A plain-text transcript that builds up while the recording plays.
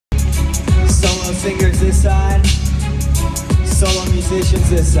Solo singers this side, solo musicians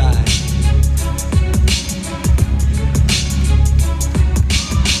this side.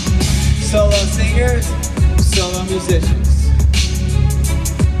 Solo singers, solo musicians.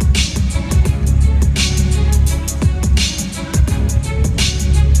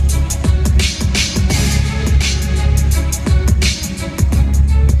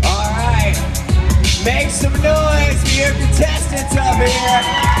 All right, make some noise for your contestants up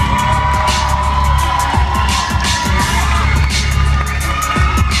here.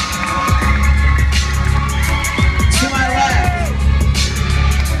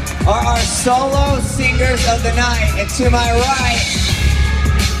 Are our solo singers of the night, and to my right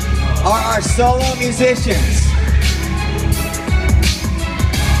are our solo musicians.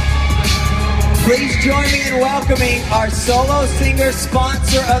 Please join me in welcoming our solo singer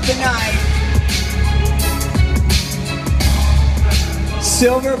sponsor of the night,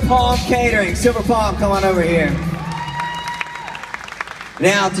 Silver Palm Catering. Silver Palm, come on over here.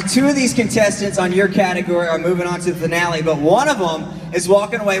 Now, two of these contestants on your category are moving on to the finale, but one of them is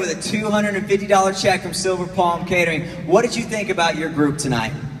walking away with a $250 check from Silver Palm Catering. What did you think about your group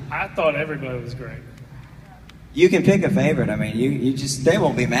tonight? I thought everybody was great. You can pick a favorite. I mean, they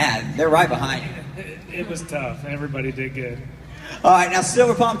won't be mad. They're right behind you. It was tough. Everybody did good. All right, now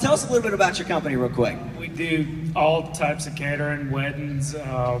Silver Palm, tell us a little bit about your company real quick. We do all types of catering, weddings,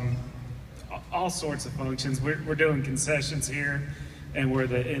 all sorts of functions. We're doing concessions here, and we're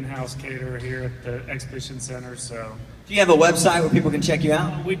the in-house caterer here at the Exhibition Center, so. Do you have a website where people can check you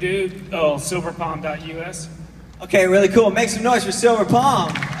out? We do, silverpalm.us. Okay, really cool. Make some noise for Silver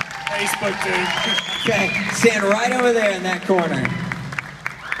Palm. Facebook too. Okay, stand right over there in that corner.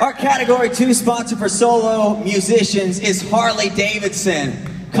 Our Category 2 sponsor for solo musicians is Harley Davidson.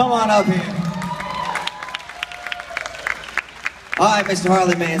 Come on up here. All right, Mr.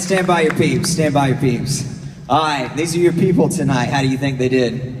 Harley, man, stand by your peeps. Stand by your peeps. All right, these are your people tonight. How do you think they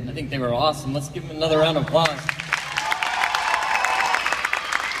did? I think they were awesome. Let's give them another round of applause.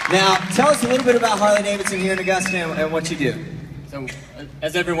 Now, tell us a little bit about Harley Davidson here in Augusta and what you do. So,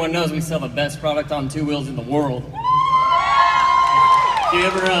 as everyone knows, we sell the best product on two wheels in the world. If you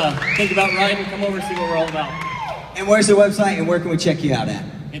ever think about riding, come over and see what we're all about. And where's the website and where can we check you out at?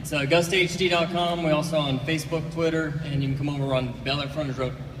 It's AugustaHD.com. We're also on Facebook, Twitter, and you can come over on Bel Air Frontage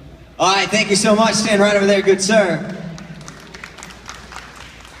Road. All right, thank you so much. Stand right over there, good sir.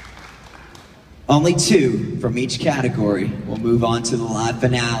 Only two from each category will move on to the live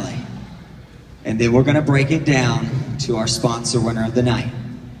finale. And then we're gonna break it down to our sponsor winner of the night.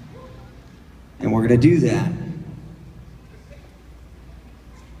 And we're gonna do that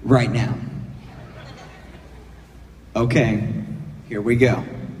right now. Okay, here we go.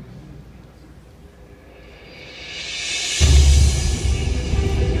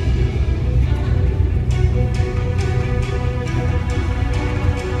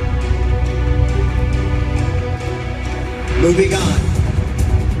 Moving on,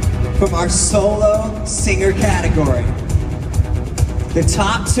 from our solo singer category, the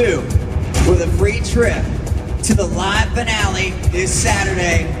top two with a free trip to the live finale this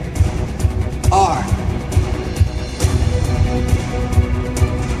Saturday are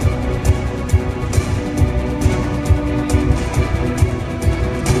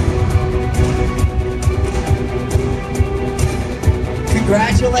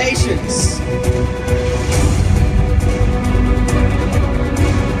congratulations.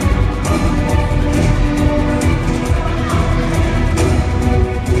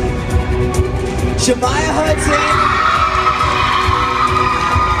 Shemaya Hudson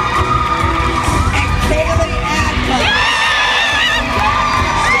and Kaylee Adcock.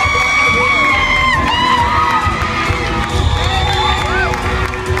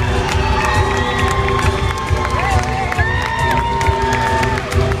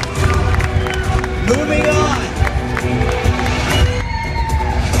 Moving on,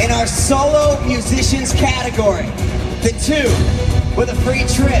 in our solo musicians category, the two with a free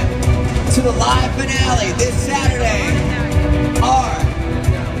trip to the live finale this Saturday are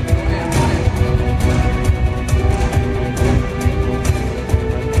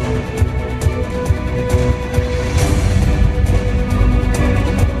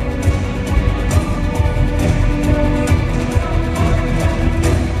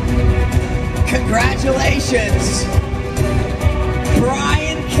congratulations,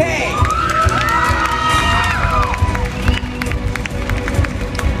 Brian K.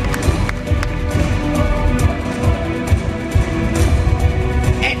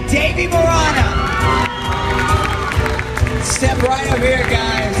 Davey Morana. Step right over here,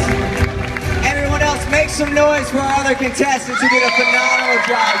 guys. Everyone else, make some noise for our other contestants who did a phenomenal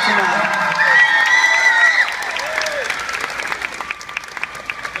job tonight.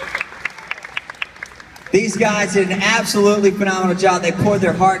 These guys did an absolutely phenomenal job. They poured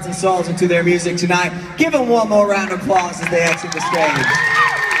their hearts and souls into their music tonight. Give them one more round of applause as they exit the stage.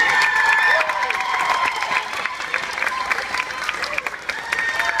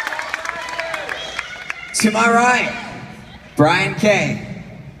 To my right, Brian Kay,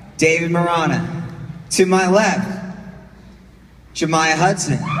 David Marana. To my left, Jemiah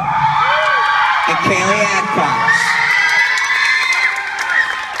Hudson and Kaylee Adcox.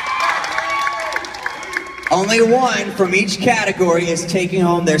 Only one from each category is taking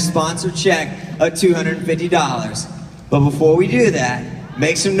home their sponsor check of $250. But before we do that,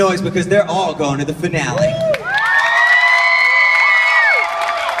 make some noise because they're all going to the finale.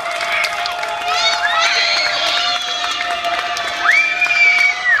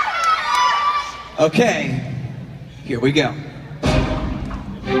 Okay, here we go.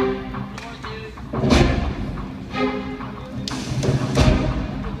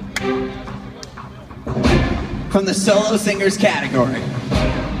 From the solo singers category,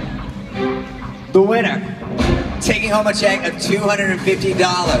 the winner, taking home a check of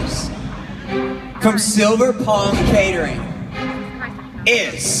 $250 from Silver Palm Catering,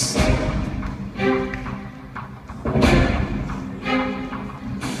 is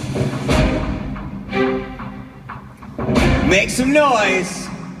make some noise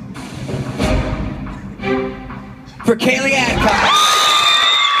for Kaylee Adcox.